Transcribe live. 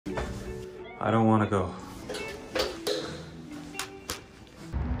I don't want to go.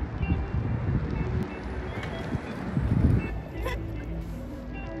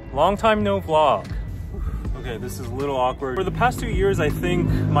 Long time no vlog. Okay, this is a little awkward. For the past 2 years, I think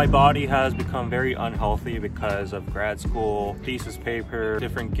my body has become very unhealthy because of grad school, thesis paper,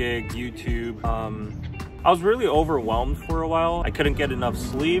 different gigs, YouTube. I was really overwhelmed for a while. I couldn't get enough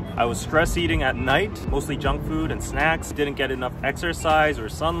sleep. I was stress eating at night, mostly junk food and snacks. Didn't get enough exercise or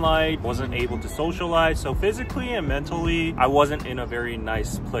sunlight. Wasn't able to socialize. So physically and mentally, I wasn't in a very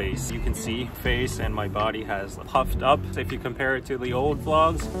nice place. You can see face and my body has puffed up if you compare it to the old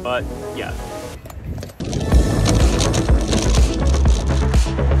vlogs. But yeah.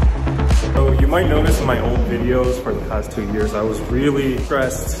 So you might notice in my old videos for the past 2 years, I was really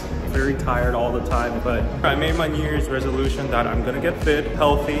stressed, very tired all the time, but I made my New Year's resolution that I'm gonna get fit,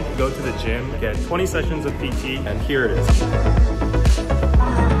 healthy, go to the gym, get 20 sessions of PT, and here it is.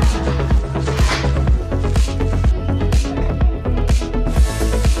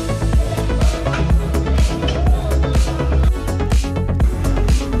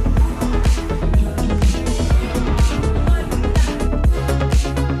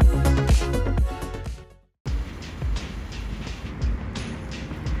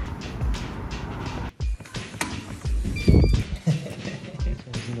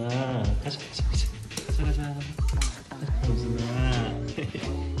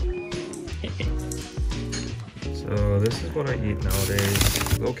 So this is what I eat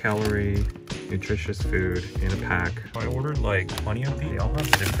nowadays. Low calorie, nutritious food in a pack. I ordered like 20 of these. They all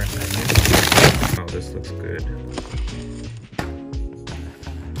have different menus. Oh, this looks good.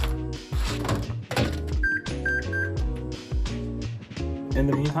 In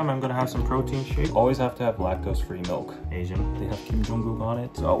the meantime, I'm gonna have some protein shake. Always have to have lactose-free milk. Asian. They have Kim Jong-un on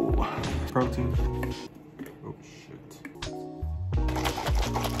it. So, protein. Oh shit.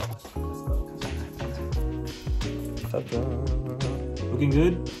 Ta-da. Looking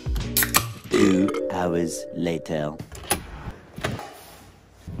good? 2 hours later.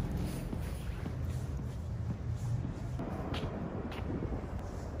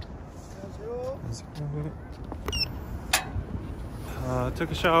 Took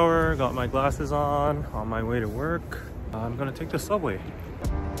a shower, got my glasses on my way to work. I'm gonna take the subway.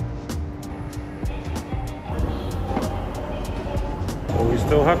 Well, we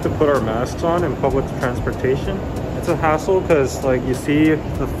still have to put our masks on in public transportation. It's a hassle because like you see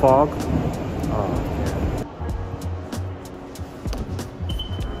the fog.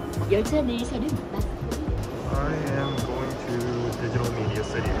 I am going to Digital Media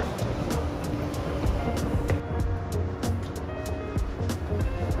City.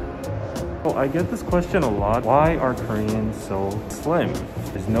 Well, I get this question a lot. Why are Koreans so slim?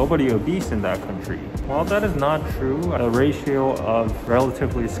 Is nobody obese in that country? Well, that is not true. The ratio of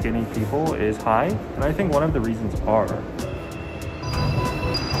relatively skinny people is high, and I think one of the reasons are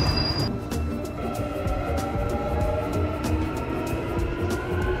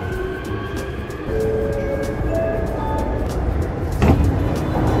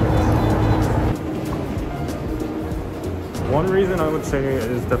one reason I would say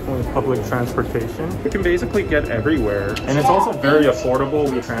is definitely public transportation. You can basically get everywhere, and it's also very affordable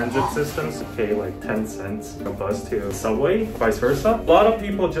with transit systems. You pay like 10 cents a bus to a subway, vice versa. A lot of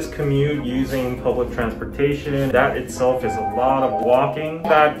people just commute using public transportation. That itself is a lot of walking.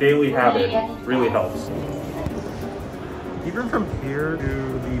 That daily habit really helps. Even from here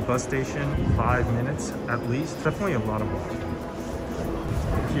to the bus station, 5 minutes at least. Definitely a lot of walking.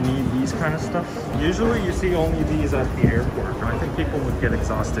 If you need these kind of stuff. Usually you see only these at the airport. I think people would get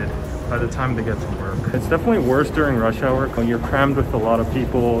exhausted by the time they get to work. It's definitely worse during rush hour when you're crammed with a lot of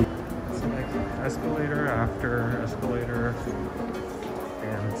people. It's like escalator after escalator,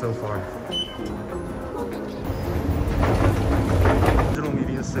 and so far. Digital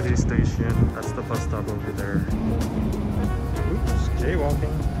Media City Station. That's the bus stop over there. Oops,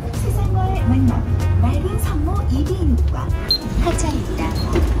 jaywalking. 세상과의 만남, 맑은 성모 이비인후과 하차입니다.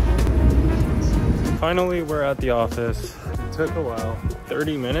 Finally, we're at the office. It took a while.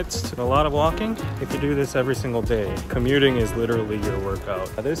 30 minutes, a lot of walking. If you do this every single day, commuting is literally your workout.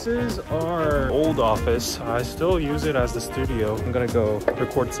 This is our old office. I still use it as the studio. I'm gonna go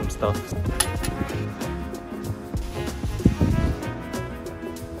record some stuff.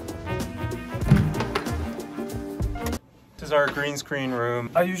 This is our green screen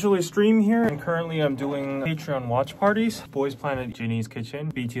room. I usually stream here, and currently I'm doing Patreon watch parties. Boys Planet Ginny's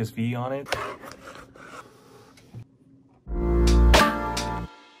Kitchen, BTSV on it.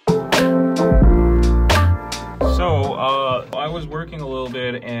 So I was working a little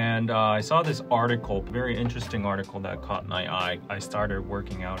bit and I saw this article, very interesting article that caught my eye. I started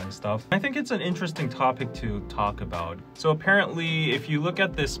working out and stuff. I think it's an interesting topic to talk about. So apparently, if you look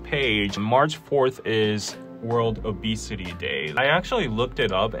at this page, March 4th is World Obesity Day. I actually looked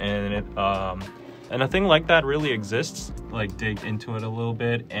it up and and a thing like that really exists, like dig into it a little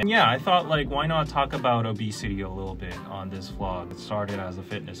bit. And yeah, I thought like, why not talk about obesity a little bit on this vlog? It started as a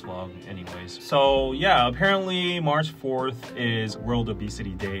fitness vlog anyways. So yeah, apparently March 4th is World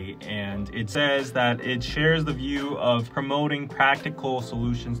Obesity Day, and it says that it shares the view of promoting practical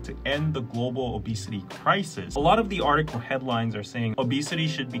solutions to end the global obesity crisis. A lot of the article headlines are saying obesity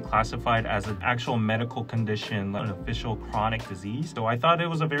should be classified as an actual medical condition, an official chronic disease. So I thought it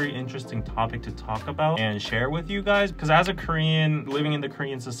was a very interesting topic to talk about and share with you guys, because as a Korean living in the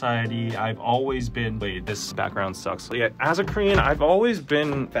Korean society, I've always been, wait, this background sucks. Yeah, as a Korean, I've always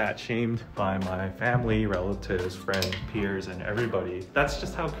been fat shamed by my family, relatives, friends, peers, and everybody. That's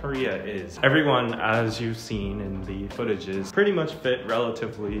just how Korea is. Everyone, as you've seen in the footages, pretty much fit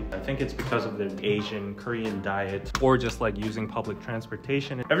relatively. I think it's because of the Asian Korean diet or just like using public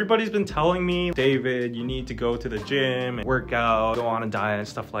transportation. Everybody's been telling me, David, you need to go to the gym and work out, go on a diet and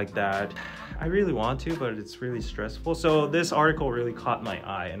stuff like that. I really want to, but it's really stressful. So this article really caught my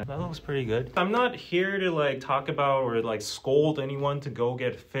eye and that looks pretty good. I'm not here to like talk about or like scold anyone to go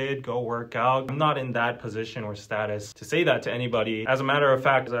get fit, go work out. I'm not in that position or status to say that to anybody. As a matter of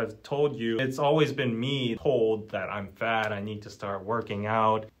fact, as I've told you, it's always been me told that I'm fat, I need to start working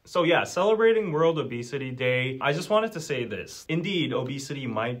out. So yeah, celebrating World Obesity Day, I just wanted to say this. Indeed, obesity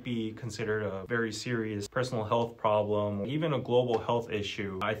might be considered a very serious personal health problem, even a global health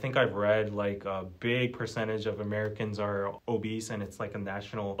issue. I think I've read like a big percentage of Americans are obese and it's like a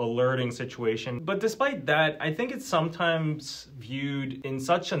national alerting situation. But despite that, I think it's sometimes viewed in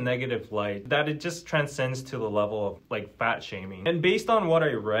such a negative light that it just transcends to the level of like fat shaming. And based on what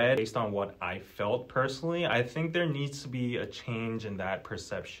I read, based on what I felt personally, I think there needs to be a change in that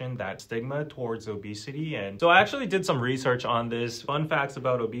perception, that stigma towards obesity. And so I actually did some research on this. Fun facts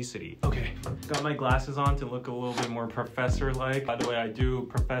about obesity. Okay, got my glasses on to look a little bit more professor-like. By the way, I do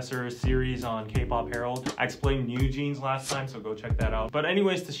professor series on K-pop Herald. I explained New Jeans last time, so go check that out. But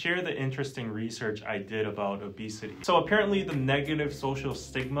anyways, to share the interesting research I did about obesity. So apparently the negative social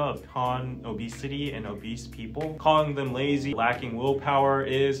stigma upon obesity and obese people, calling them lazy, lacking willpower,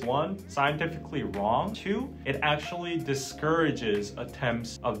 is 1, scientifically wrong. 2, it actually discourages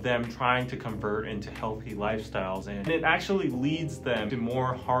attempts of them trying to convert into healthy lifestyles, and it actually leads them to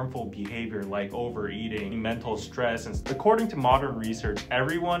more harmful behavior like overeating, mental stress. And according to modern research,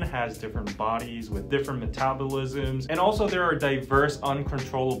 everyone has different bodies with different metabolisms, and also there are diverse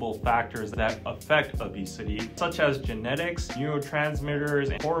uncontrollable factors that affect obesity, such as genetics,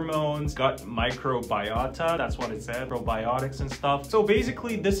 neurotransmitters, and hormones, gut microbiota, that's what it said, probiotics and stuff. So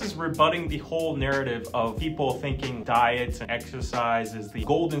basically this is rebutting the whole narrative of people thinking diets and exercise is the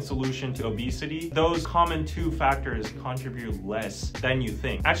golden solution to obesity. Those common 2 factors contribute less than you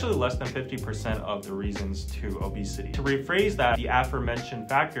think. Actually less than 50% of the reasons to obesity. To rephrase that, the aforementioned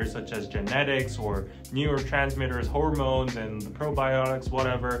factors such as genetics or neurotransmitters, hormones, and the probiotics,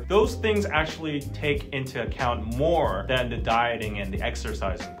 whatever, those things actually take into account more than the dieting and the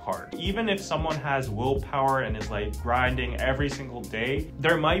exercising part. Even if someone has willpower and is like grinding every single day,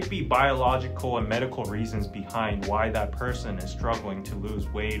 there might be biological and medical reasons behind why that person is struggling to lose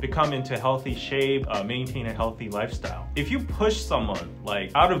weight, to come into healthy shape, maintain a healthy lifestyle. If you push someone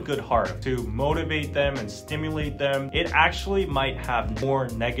like out of good heart to motivate them and stimulate them, it actually might have more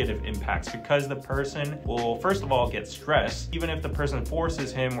negative impacts because the person will first of all get stressed. Even if the person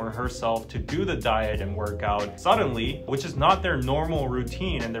forces him or herself to do the diet and work out suddenly, which is not their normal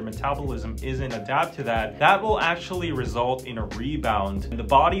routine and their metabolism isn't adapt to that, that will actually result in a rebound, and the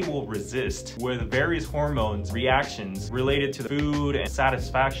body will resist with various hormones reactions related to the food and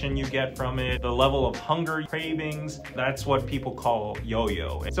satisfaction you get from it, the level of hunger, cravings. That's what people call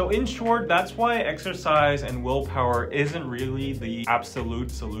yo-yo. So in short, that's why exercise and willpower isn't really the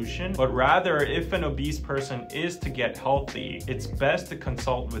absolute solution, but rather if an obese person is to get healthy, it's best to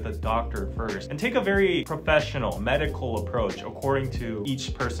consult with a doctor first and take a very professional medical approach according to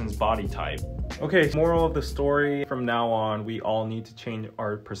each person's body type. Okay, moral of the story, from now on, we all need to change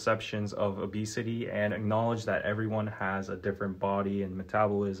our perceptions of obesity and acknowledge that everyone has a different body and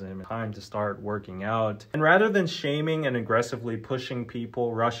metabolism. Time to start working out. And rather than shaming and aggressively pushing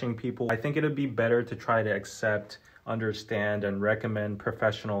people, rushing people, I think it'd be better to try to accept understand and recommend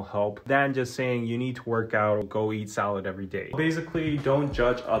professional help than just saying you need to work out or go eat salad every day. Basically, don't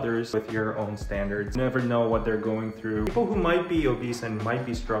judge others with your own standards. You never know what they're going through. People who might be obese and might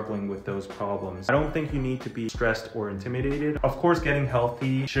be struggling with those problems, I don't think you need to be stressed or intimidated. Of course, getting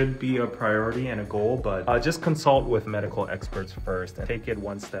healthy should be a priority and a goal, but just consult with medical experts first and take it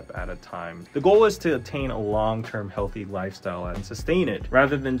one step at a time. The goal is to attain a long-term healthy lifestyle and sustain it,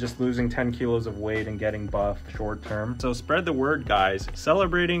 rather than just losing 10 kilos of weight and getting buff short term. So spread the word, guys.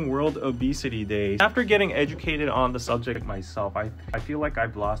 Celebrating World Obesity Day. After getting educated on the subject myself, I feel like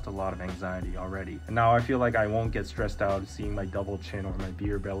I've lost a lot of anxiety already. And now I feel like I won't get stressed out seeing my double chin or my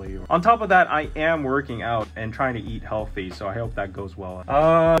beer belly. On top of that, I am working out and trying to eat healthy, so I hope that goes well.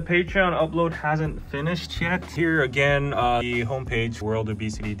 The Patreon upload hasn't finished yet. Here again, the homepage,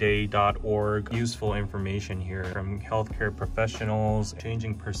 worldobesityday.org. Useful information here from healthcare professionals,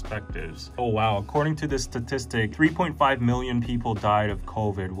 changing perspectives. Oh wow, according to this statistic, 3.5 million people died of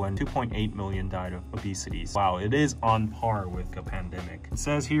COVID when 2.8 million died of obesity. Wow, it is on par with a pandemic. It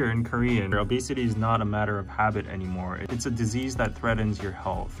says here in Korean, obesity is not a matter of habit anymore. It's a disease that threatens your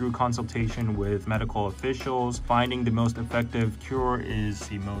health. Through consultation with medical officials, finding the most effective cure is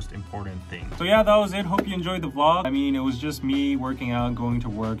the most important thing. So yeah, that was it. Hope you enjoyed the vlog. I mean, it was just me working out, going to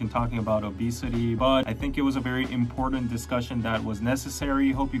work, and talking about obesity, but I think it was a very important discussion that was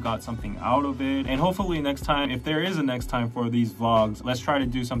necessary. Hope you got something out of it, and hopefully next time, if there is a next time for these vlogs, let's try to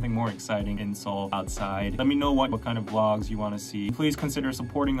do something more exciting in Seoul outside. Let me know what kind of vlogs you want to see. Please consider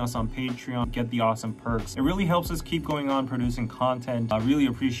supporting us on Patreon. Get the awesome perks. It really helps us keep going on producing content. I really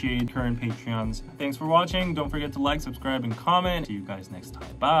appreciate current Patreons. Thanks for watching. Don't forget to like, subscribe, and comment. See you guys next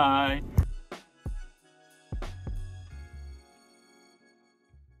time. Bye.